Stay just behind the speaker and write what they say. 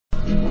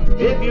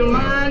If you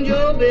mind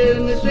your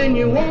business, then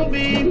you won't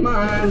be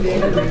minding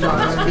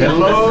mine.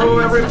 Hello,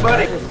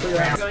 everybody.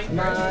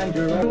 Mind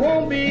your own,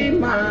 won't be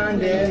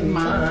minding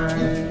mine.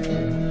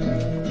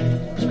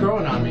 It's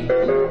growing on me.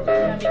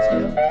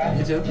 Yeah,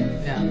 me too. You too?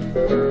 Yeah.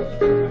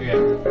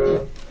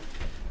 Okay.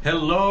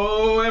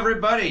 Hello,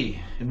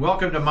 everybody, and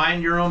welcome to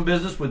Mind Your Own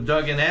Business with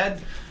Doug and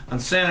Ed on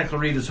Santa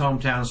Clarita's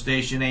hometown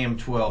station, AM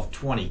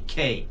 1220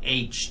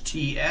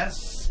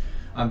 KHTS.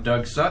 I'm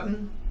Doug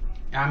Sutton.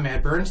 I'm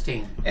Ed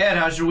Bernstein. Ed,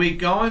 how's your week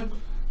going?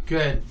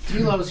 Good.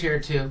 T-Lo's here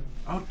too.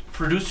 Oh,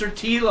 producer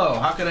T-Lo.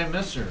 How could I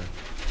miss her?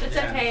 It's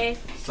okay.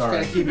 Sorry.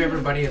 Gotta keep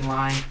everybody in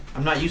line.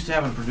 I'm not used to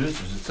having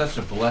producers. It's such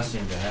a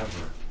blessing to have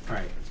her. All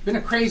right. It's been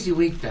a crazy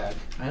week, Doug.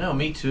 I know,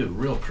 me too.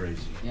 Real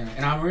crazy. Yeah,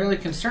 and I'm really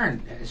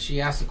concerned. Has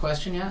she asked the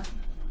question yet?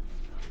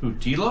 Who,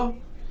 T-Lo?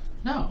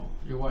 No,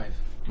 your wife.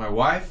 My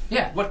wife?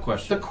 Yeah. What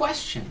question? The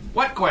question.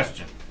 What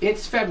question?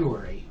 It's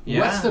February. Yeah.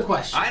 What's the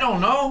question? I don't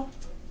know.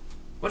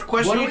 What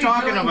question are you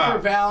talking doing about? for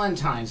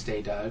Valentine's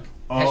Day, Doug?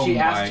 Has she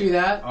asked you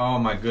that? Oh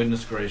my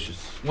goodness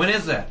gracious! When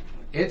is that?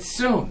 It's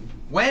soon.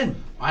 When?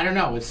 I don't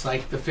know. It's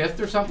like the 5th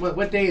or something.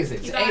 What day is it?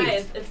 It's You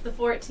guys, 8th. it's the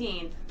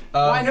 14th.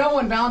 Well, I know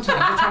when Valentine's.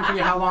 I'm just trying to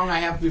figure out how long I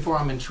have before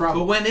I'm in But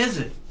trouble. when is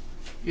it?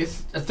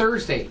 It's a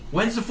Thursday.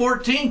 When's the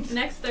 14th?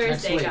 Next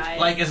Thursday, week. guys.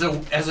 Like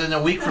as in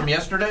a week from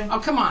yesterday? Oh,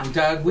 come on,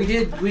 Doug. We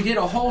did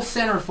a whole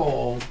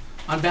centerfold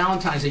on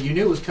Valentine's Day. You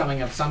knew it was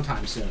coming up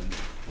sometime soon.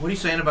 What are you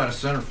saying about a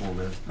centerfold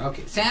there?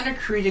 Okay, Santa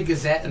Clarita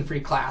Gazette and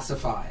Free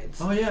Classifieds.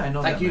 Oh yeah, I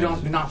know Like that. you're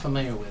magazine. not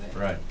familiar with it.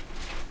 Right.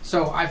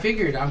 So I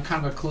figured I'm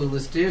kind of a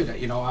clueless dude.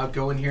 You know, I'll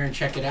go in here and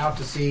check it out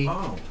to see.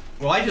 Oh.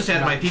 Well, I just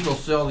had my people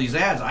sell these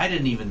ads. I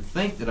didn't even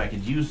think that I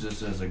could use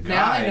this as a guide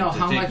Now I know to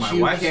how take much my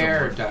you wife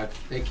care, somewhere.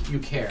 Doug. You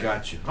care.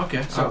 Gotcha.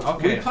 Okay. So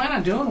okay. we plan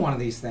on doing one of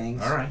these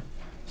things. All right.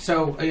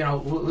 So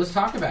let's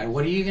talk about it.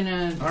 What are you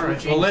gonna? All right.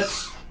 do, Well, James?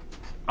 let's.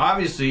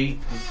 Obviously,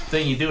 the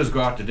thing you do is go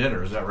out to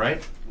dinner. Is that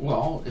right?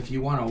 Well, if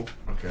you want to,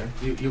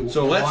 Okay.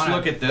 so let's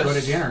look at this. Go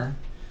to dinner.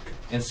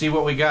 And see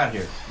what we got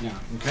here. Yeah.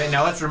 Okay.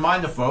 Now let's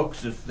remind the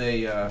folks if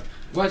they.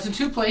 Well, it's in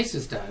two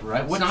places, Doug.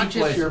 Right. It's What not two just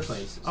places? your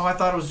places. Oh, I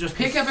thought it was just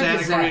Pick the up a Santa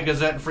Gazette. Clarita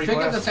Gazette and Free Pick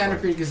up the Classes Santa store.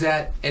 Clarita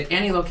Gazette at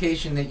any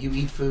location that you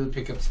eat food,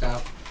 pick up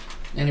stuff,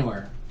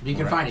 anywhere. You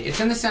can Right. find it. It's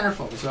in the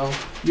centerfold, so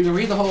you can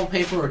read the whole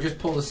paper or just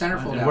pull the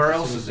centerfold And out. where to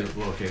else see is what's it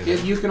there.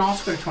 located? You can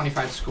also go to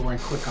 25 Score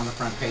and click on the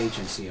front page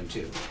and see them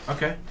too.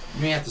 Okay.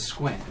 You may have to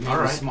squint. It may All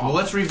be right. small. Well,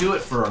 let's review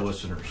it for our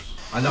listeners.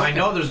 I Okay.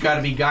 know there's got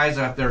to be guys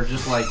out there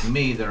just like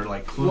me that are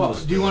like clueless. Well,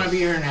 do you to want to this.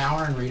 be here an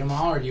hour and read them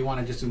all, or do you want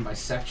to just do them by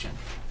section?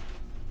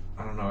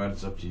 I don't know.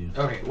 It's up to you.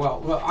 Okay.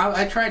 Well,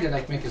 I tried to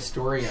make a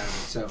story out of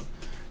it. So,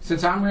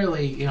 since I'm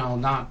really,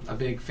 not a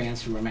big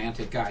fancy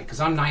romantic guy, because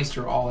I'm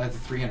nicer all at the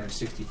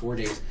 364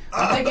 days,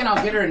 I'm thinking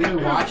I'll get her a new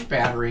watch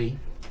battery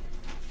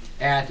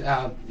at,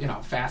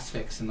 Fast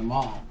Fix in the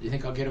mall. Do you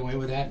think I'll get away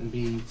with that and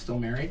be still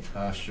married?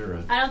 Sure.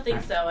 I don't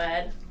think so,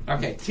 Ed.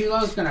 Okay,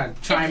 T-Lo's gonna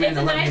chime It's in a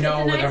and let me nice-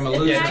 know it's a whether I'm a nice-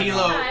 loser. it's Yeah, a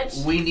Tilo, nice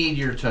touch. we need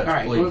your touch, All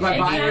right, please. if I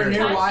buy her a new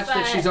touch, watch that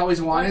but she's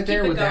always wanted let's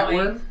there, keep would it that going.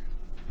 work?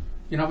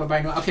 If I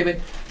buy new. Okay,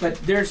 but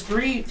there's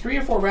three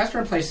or four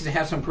restaurant places that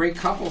have some great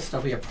couple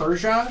stuff. We have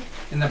Persia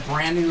in the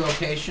brand new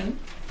location.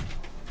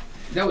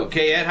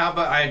 Okay, Ed, how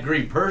about, I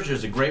agree, Persia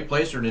is a great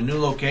place. They're in a new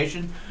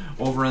location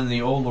over in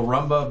the old La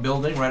Rumba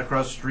building right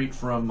across the street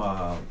from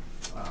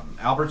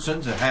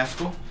Albertsons at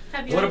Haskell.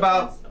 Have you What had a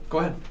about, chance- go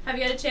ahead. Have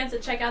you had a chance to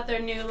check out their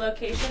new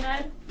location,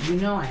 Ed? You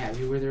know I have.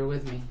 You were there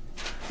with me.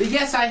 But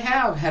yes, I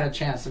have had a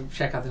chance to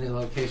check out the new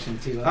location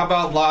too. How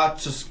about La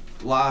It's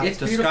Toscana?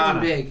 beautiful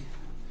and big.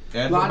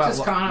 Ed, La what about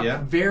Toscana,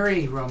 yeah.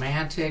 very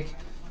romantic,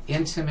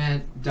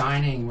 intimate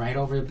dining right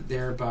over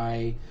there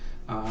by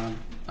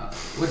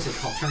what's it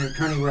called?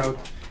 Turney Road.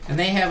 And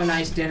they have a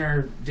nice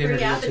dinner Free deal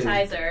too.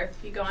 appetizer.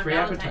 If you go on Free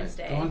Valentine's appetizer.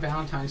 Day. Go on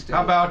Valentine's Day.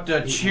 How about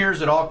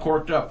Cheers at All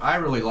Corked Up? I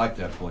really like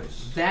that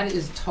place. That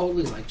is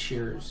totally like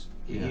Cheers.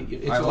 Yeah,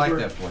 It's I like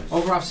that place.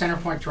 Over off Center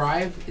Point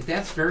Drive.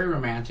 That's very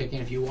romantic,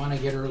 and if you want to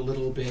get her a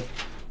little bit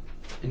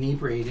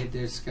inebriated,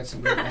 there's got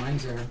some great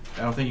wines there.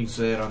 I don't think you can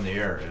say it on the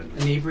air, Ed.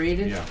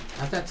 Inebriated? Yeah. I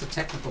thought that's a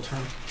technical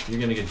term. You're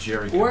going to get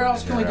Jerry. Where coming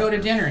else in can we here go to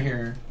after. dinner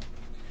here?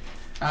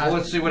 Well,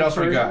 let's see what else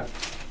we got.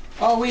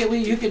 Oh,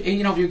 you could,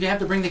 if you have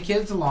to bring the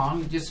kids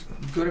along, just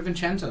go to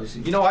Vincenzo's.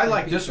 You know, I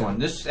like this one.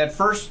 This at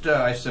first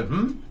I said,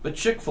 but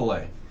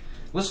Chick-fil-A.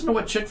 Listen to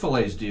what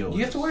Chick-fil-A's deal is.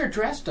 You have to wear a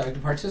dress, Doug, to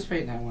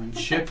participate in that one.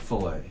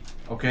 Chick-fil-A.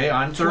 Okay,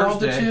 on 12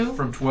 to Thursday 2?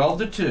 from 12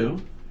 to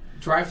 2.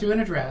 Drive through in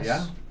a dress.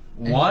 Yeah.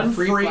 And One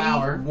free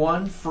flour.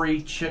 one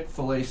free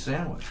Chick-fil-A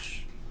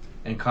sandwich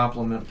and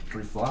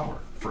complimentary flour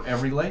for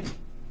every lady.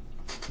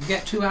 You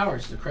got 2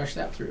 hours to crush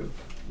that through.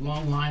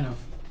 Long line of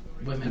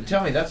women. And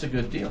tell me that's a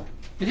good deal.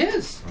 It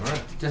is. All right.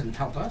 It doesn't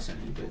help us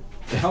any, but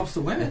it helps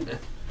the women.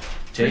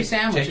 Free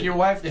sandwich. Take your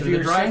wife to if the you're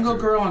a drive-thru. single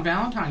girl on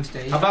Valentine's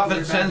Day. How about you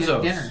have to get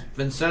Vincenzo's? dinner.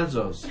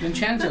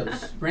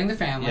 Vincenzo's. Bring the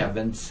family. Yeah,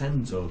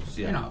 Vincenzo's.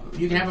 Yeah.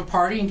 You can have a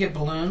party and get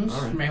balloons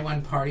All right. from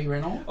A1 Party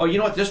Rental. Oh, you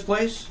know what? This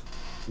place,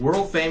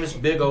 world famous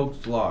Big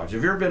Oaks Lodge.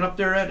 Have you ever been up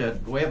there,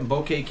 Ed? Way up in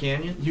Bouquet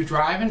Canyon. You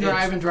drive and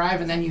drive and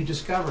drive, and then you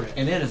discover it.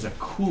 And it is a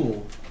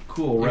cool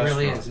cool It restaurant.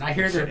 really is. And I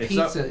hear their It's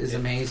pizza up- is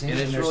amazing and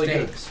it's their really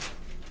good. steaks.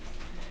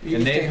 You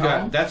And can stay they've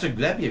home. got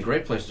that'd be a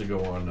great place to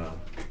go on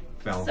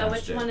Valentine's So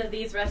which Day. one of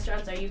these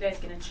restaurants are you guys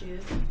gonna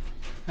choose?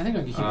 I think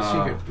we can keep it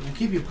secret. We'll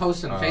keep you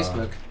posted on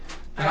Facebook.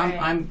 And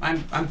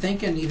Alright. I'm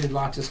thinking either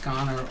La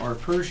Toscana or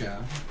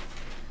Persia,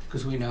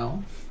 because we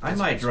know. I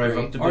might drive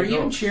up to or Big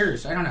even Oaks.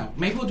 Cheers. I don't know.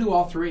 Maybe we'll do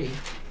all three. Do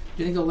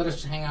you think they'll let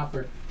us hang out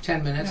for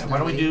 10 minutes? Yeah, and why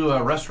then don't we leave?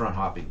 do restaurant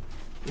hopping?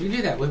 We can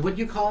do that. What do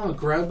you call them? A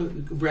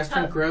grub?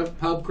 Restaurant Pub. grub?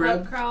 Pub grub?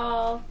 Pub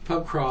crawl,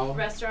 Pub crawl.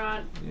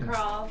 restaurant Yeah.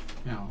 crawl.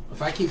 You know,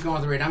 if I keep going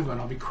at the rate I'm going,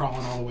 I'll be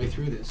crawling all the way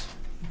through this.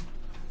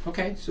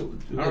 Okay, so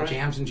we All got right.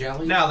 jams and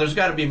jelly. Now, there's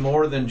got to be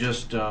more than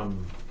just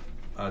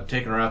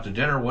taking her out to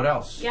dinner. What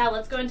else? Yeah,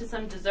 let's go into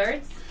some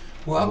desserts.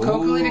 Well,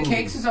 Cocolita Ooh.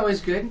 Cakes is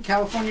always good.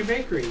 California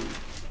Bakery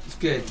is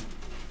good.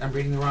 I'm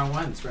reading the wrong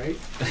ones, right?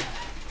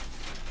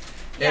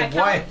 Yeah, And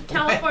why?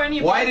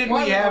 California Why Bakery.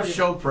 did we have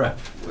show prep?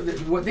 They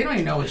don't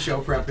even know what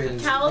show prep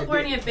is.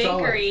 California It's all-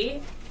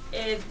 Bakery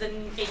is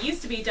it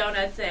used to be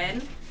Donuts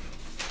Inn.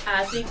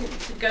 So you can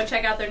go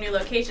check out their new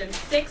location.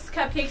 6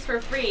 cupcakes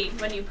for free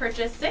when you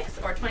purchase 6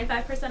 or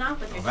 25% off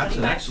with your that's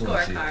an 25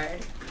 excellent deal.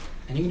 scorecard.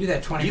 And you can do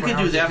that 24 You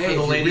could hours do that a day for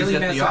the if you ladies really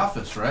at mess the up.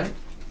 office, right?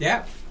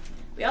 Yeah.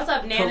 We also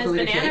have Nana's Cocolita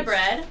Banana Cakes.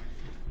 Bread,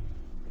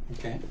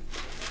 Okay.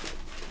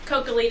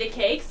 Cocolita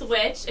Cakes,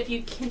 which, if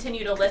you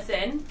continue to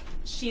listen,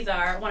 she's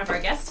one of our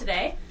guests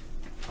today.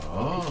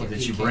 Oh,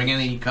 did she bring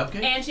any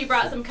cupcakes? And she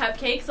brought some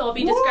cupcakes, so I'll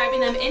be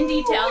describing them in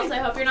detail, so I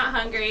hope you're not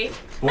hungry.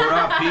 Pour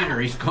out Peter.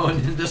 He's going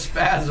into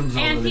spasms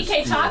And over this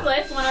PK deal.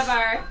 Chocolates, one of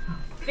our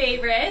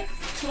favorites,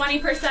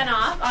 20%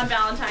 off on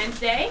Valentine's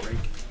Day.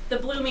 The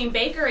Blooming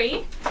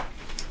Bakery,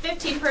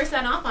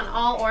 15% off on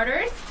all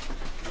orders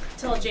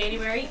till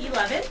January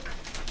 11th.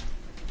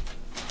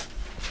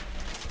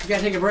 We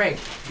gotta take a break.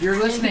 You're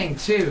listening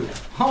to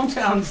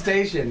Hometown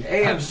Station,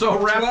 AM I'm so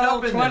wrapped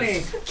up in 1220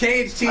 this.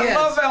 KHTS. I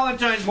love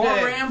Valentine's More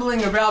Day.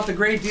 rambling about the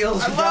great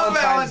deals I of love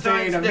Valentine's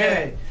Day in a Valentine's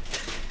minute.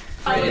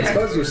 Oh, That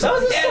was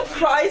a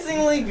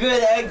surprisingly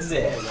good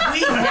exit.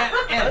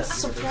 That's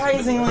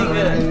surprisingly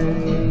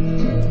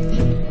good.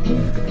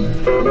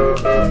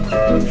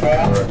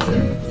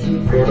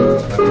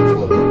 Right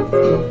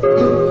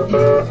there.